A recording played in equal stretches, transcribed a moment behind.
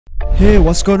Hey,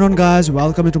 what's going on guys,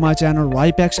 welcome to my channel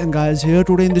RiPEX, and guys, here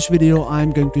today in this video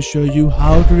I'm going to show you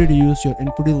how to reduce your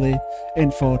input delay in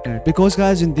Fortnite, because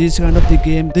guys in this kind of the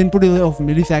game the input delay of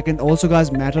millisecond also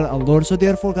guys matter a lot. So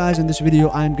therefore guys, in this video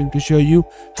I'm going to show you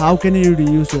how can you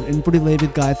reduce your input delay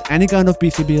with guys any kind of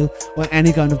PC build or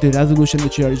any kind of the resolution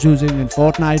which you are using in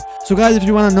Fortnite. So guys, if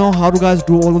you want to know how to guys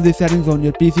do all of these settings on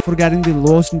your PC for getting the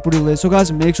lowest input delay, so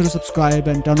guys make sure to subscribe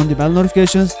and turn on the bell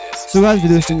notifications. So guys,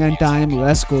 without wasting any time,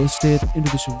 let's go straight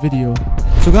into this video.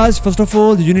 So guys, first of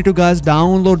all you need to guys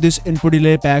download this input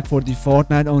delay pack for the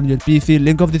Fortnite on your PC.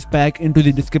 Link of this pack into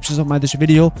the descriptions of my this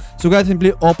video. So guys,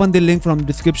 simply open the link from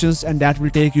descriptions and that will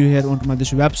take you here onto my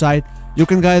this website. You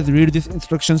can guys read these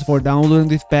instructions for downloading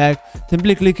this pack.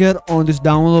 Simply click here on this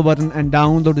download button and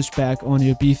download this pack on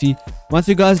your PC. Once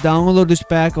you guys download this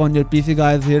pack on your PC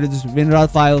guys, here is this WinRAR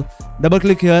file. Double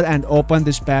click here and open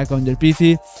this pack on your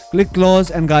PC. Click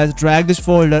close and guys drag this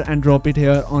folder and drop it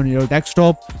here on your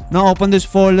desktop. Now open this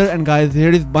folder and guys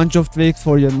here is bunch of tweaks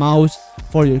for your mouse,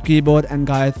 for your keyboard, and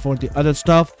guys for the other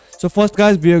stuff. So first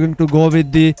guys, we are going to go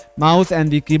with the mouse and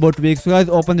the keyboard tweaks. So guys,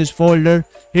 open this folder.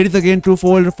 Here is again two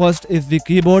folders. First is the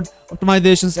keyboard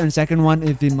optimizations and second one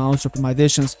is the mouse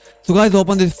optimizations. So guys,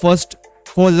 open this first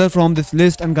folder from this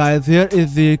list and guys here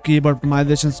is the keyboard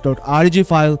optimizations.reg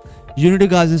file. You need to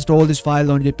guys install this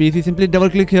file on your PC. Simply double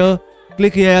click here,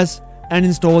 click yes, and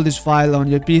install this file on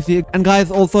your PC. And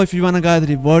guys, also if you wanna guys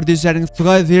revert these settings, so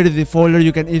guys here is the folder.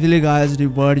 You can easily guys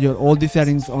revert your all the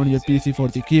settings on your PC for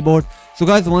the keyboard. So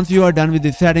guys, once you are done with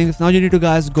the settings, now you need to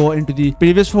guys go into the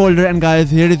previous folder and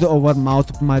guys here is our mouse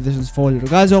optimizations folder.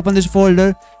 Guys, open this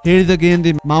folder. Here is again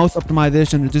the mouse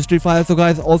optimization registry file. So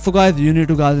guys, also guys you need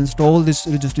to guys install this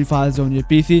registry files on your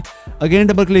PC. Again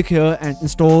double click here and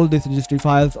install this registry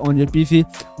files on your PC.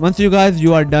 Once you guys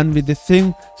you are done with this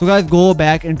thing, so guys go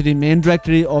back into the main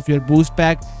directory of your boost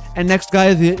pack, and next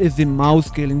guys here is the mouse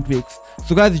scaling tweaks.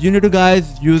 So guys, you need to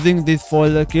guys using this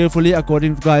folder carefully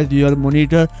according to guys your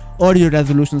monitor or your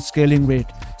resolution scaling rate.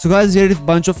 So guys, here is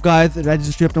bunch of guys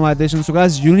registry optimization. So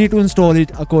guys, you need to install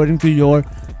it according to your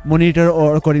monitor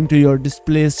or according to your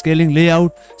display scaling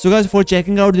layout. So guys, for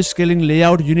checking out the scaling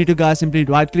layout, you need to guys simply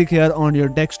right click here on your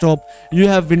desktop. You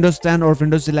have Windows 10 or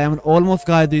Windows 11, almost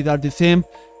guys these are the same.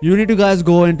 You need to guys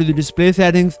go into the display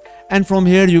settings, and from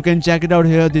here you can check it out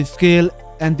here, the scale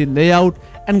and the layout,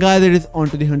 and guys it is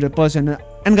onto the 100%.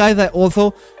 And guys, I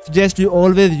also suggest you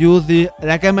always use the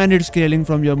recommended scaling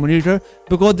from your monitor,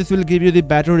 because this will give you the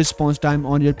better response time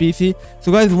on your PC.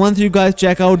 So guys, once you guys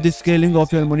check out the scaling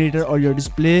of your monitor or your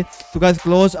display, so guys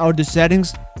close out the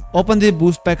settings, open the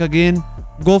boost pack again,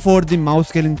 go for the mouse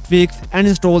scaling tweaks and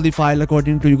install the file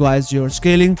according to you guys your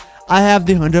scaling. I have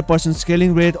the 100%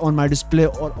 scaling rate on my display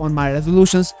or on my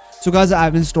resolutions. So guys, I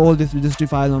have installed this registry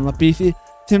file on my PC.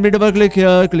 Simply double click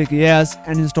here, click yes,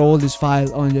 and install this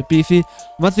file on your PC.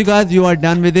 Once you guys you are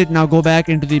done with it, now go back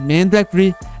into the main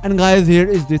directory, and guys here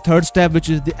is the third step, which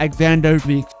is the Alexander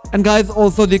tweak. And guys,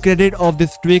 also the credit of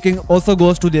this tweaking also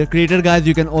goes to their creator guys.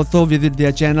 You can also visit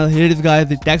their channel. Here is guys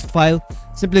the text file.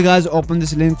 Simply guys open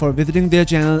this link for visiting their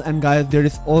channel, and guys there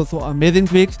is also amazing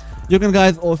tweaks. You can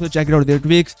guys also check out their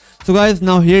tweaks. So guys,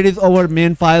 now here is our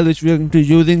main file which we are going to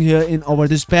using here in our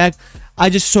this pack. I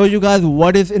just show you guys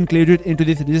what is included into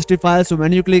this registry file. So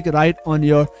when you click right on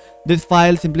your this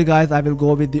file, simply guys I will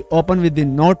go with the open with the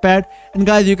notepad, and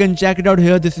guys you can check it out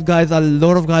here. This is guys a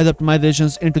lot of guys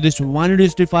optimizations into this one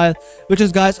registry file, which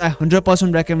is guys I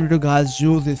 100% recommend you guys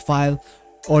use this file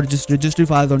or just registry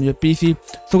files on your PC.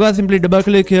 So guys, simply double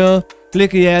click here,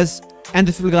 click yes, and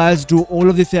this will guys do all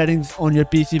of the settings on your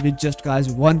PC with just guys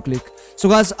one click. So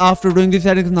guys, after doing the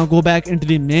settings, now go back into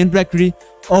the main directory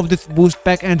of this boost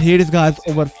pack, and here is guys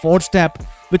our fourth step,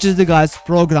 which is the guys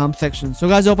program section. So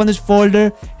guys, open this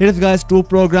folder. Here is guys two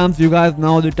programs. You guys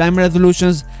know the time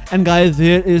resolutions, and guys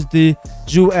here is the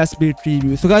USB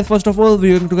preview. So guys, first of all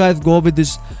we are going to guys go with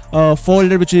this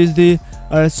folder, which is the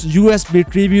USB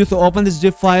preview. So open this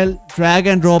zip file, drag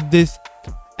and drop this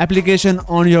application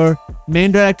on your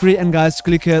main directory, and guys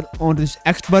click here on this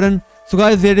X button. So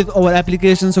guys, here is our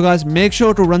application. So guys, make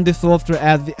sure to run this software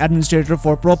as the administrator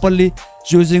for properly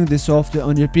using this software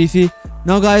on your PC.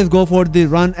 Now guys, go for the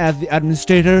run as the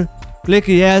administrator, click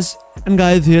yes, and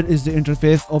guys here is the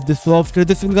interface of the software.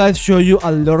 This will guys show you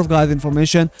a lot of guys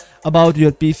information about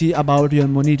your PC, about your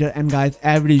monitor, and guys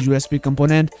every USB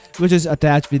component which is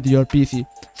attached with your PC.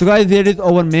 So guys, here is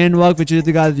our main work, which is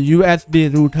the guys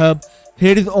USB root hub.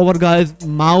 Here is our guys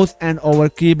mouse and our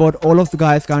keyboard, all of the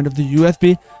guys kind of the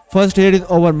USB. First here is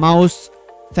our mouse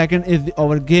second is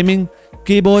our gaming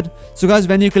keyboard. So guys,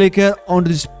 when you click here onto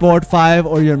this port 5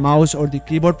 or your mouse or the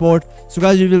keyboard port, so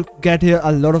guys, you will get here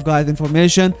a lot of guys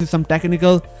information, some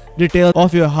technical detail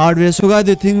of your hardware. So guys,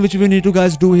 the thing which we need to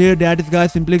guys do here, that is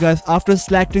guys, simply guys, after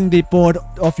selecting the port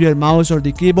of your mouse or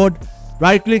the keyboard,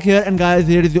 right click here, and guys,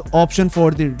 here is the option for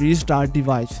the restart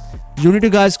device. You need to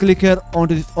guys click here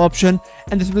onto this option,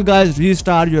 and this will guys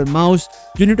restart your mouse.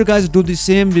 You need to guys do the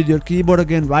same with your keyboard.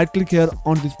 Again, right click here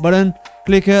on this button,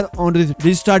 click here onto this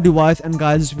restart device, and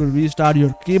guys, this will restart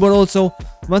your keyboard also.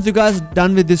 Once you guys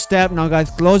done with this step, now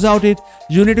guys, close out it.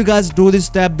 You need to guys do this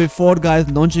step before guys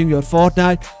launching your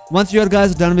Fortnite. Once you are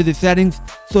guys done with the settings,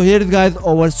 so here is guys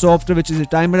our software, which is the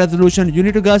timer resolution. You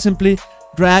need to guys simply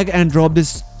drag and drop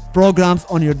this programs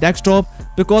on your desktop,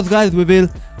 because guys, we will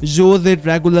use it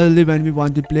regularly when we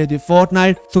want to play the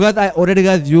Fortnite. So guys, I already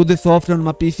guys use this software on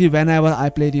my PC whenever I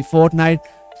play the Fortnite.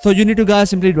 So you need to guys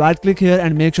simply right click here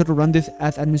and make sure to run this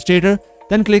as administrator,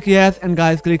 then click yes, and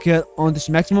guys, click here on this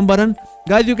maximum button.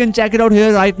 Guys, you can check it out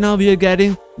here. Right now we are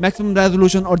getting maximum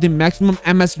resolution or the maximum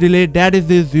ms delay, that is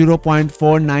the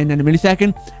 0.499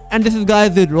 millisecond, and this is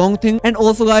guys the wrong thing. And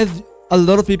also guys, a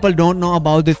lot of people don't know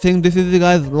about this thing. This is the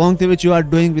guys wrong thing which you are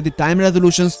doing with the time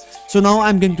resolutions. So now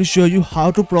I'm going to show you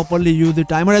how to properly use the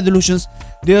timer resolutions.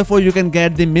 Therefore, you can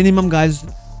get the minimum guys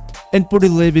input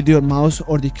delay with your mouse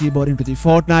or the keyboard into the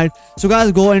Fortnite. So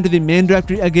guys, go into the main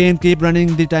directory. Again, keep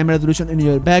running the timer resolution in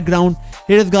your background.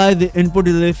 Here is guys the input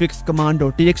delay fix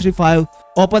command.txt file.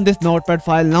 Open this notepad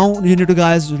file. Now you need to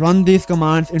guys run these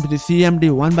commands into the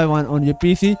cmd one by one on your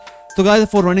PC. So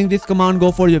guys, for running this command, go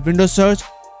for your Windows search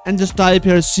and just type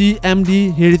here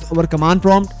cmd. Here is our command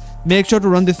prompt. Make sure to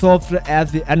run the software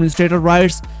as the administrator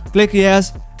writes. Click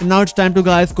yes, and now it's time to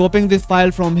guys copying this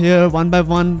file from here one by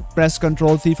one. Press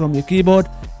Ctrl C from your keyboard,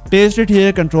 paste it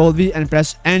here, Ctrl V, and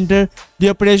press enter. The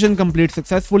operation completes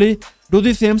successfully. Do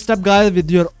the same step guys with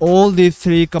your all these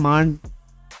three commands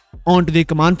onto the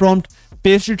command prompt.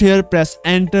 Paste it here, press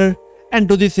enter, and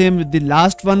do the same with the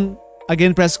last one.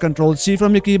 Again, press Ctrl C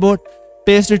from your keyboard,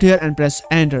 paste it here, and press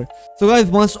enter. So guys,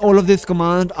 once all of these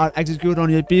commands are executed on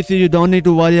your PC, you don't need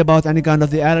to worry about any kind of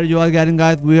the error you are getting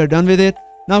guys. We are done with it.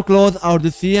 Now close out the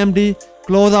cmd,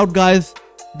 close out guys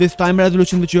this time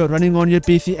resolution which you are running on your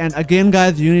PC, and again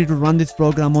guys, you need to run this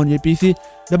program on your PC.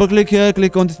 Double click here,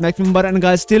 click on this maximum button, and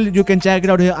guys, still you can check it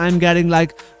out here. I am getting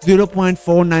like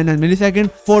 0.499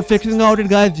 millisecond. For fixing out it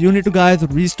guys, you need to guys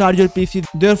restart your PC.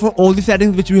 Therefore, all the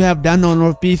settings which we have done on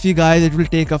our PC guys, it will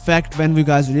take effect when we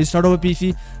guys restart our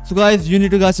PC. So guys, you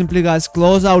need to guys simply guys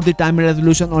close out the timer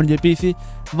resolution on your PC.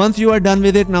 Once you are done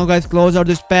with it, now guys, close out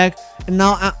this pack. And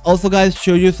now I also guys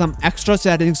show you some extra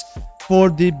settings for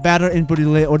the better input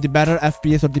delay or the better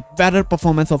FPS or the better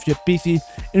performance of your PC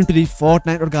into the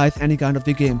Fortnite or guys any kind of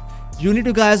the game. You need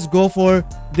to guys go for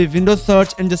the Windows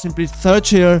search and just simply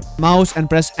search here mouse and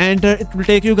press enter. It will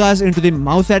take you guys into the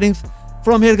mouse settings.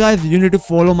 From here guys, you need to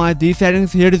follow these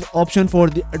settings. Here is option for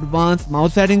the advanced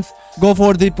mouse settings. Go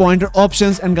for the pointer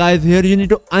options, and guys, here you need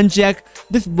to uncheck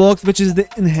this box which is the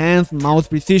enhanced mouse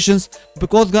precisions,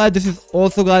 because guys, this is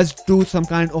also guys do some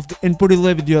kind of the input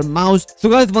delay with your mouse. So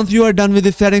guys, once you are done with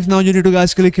the settings, now you need to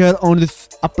guys click here on this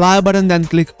apply button, then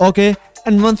click OK.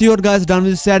 And once you are guys done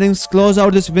with the settings, close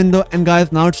out this window, and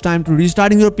guys, now it's time to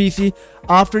restarting your PC.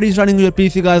 After restarting your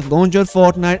PC guys, launch your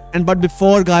Fortnite. And but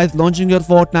before guys launching your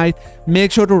Fortnite,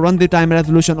 make sure to run the timer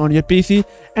resolution on your PC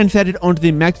and set it onto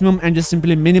the maximum, and just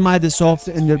simply minimize the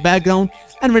software in your background.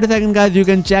 And wait a second guys, you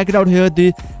can check it out here,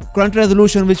 the current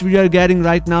resolution which we are getting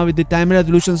right now with the timer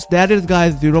resolutions, that is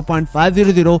guys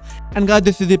 0.500. And guys,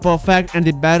 this is the perfect and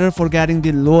the better for getting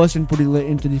the lowest input delay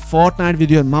into the Fortnite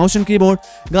with your mouse and keyboard.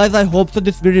 Guys, I hope so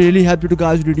this video really helped you to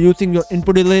guys reducing your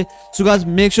input delay. So guys,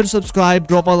 make sure to subscribe,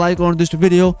 drop a like on this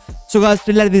video. So guys,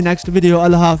 till the next video,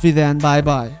 Allah Hafiz and bye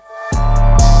bye.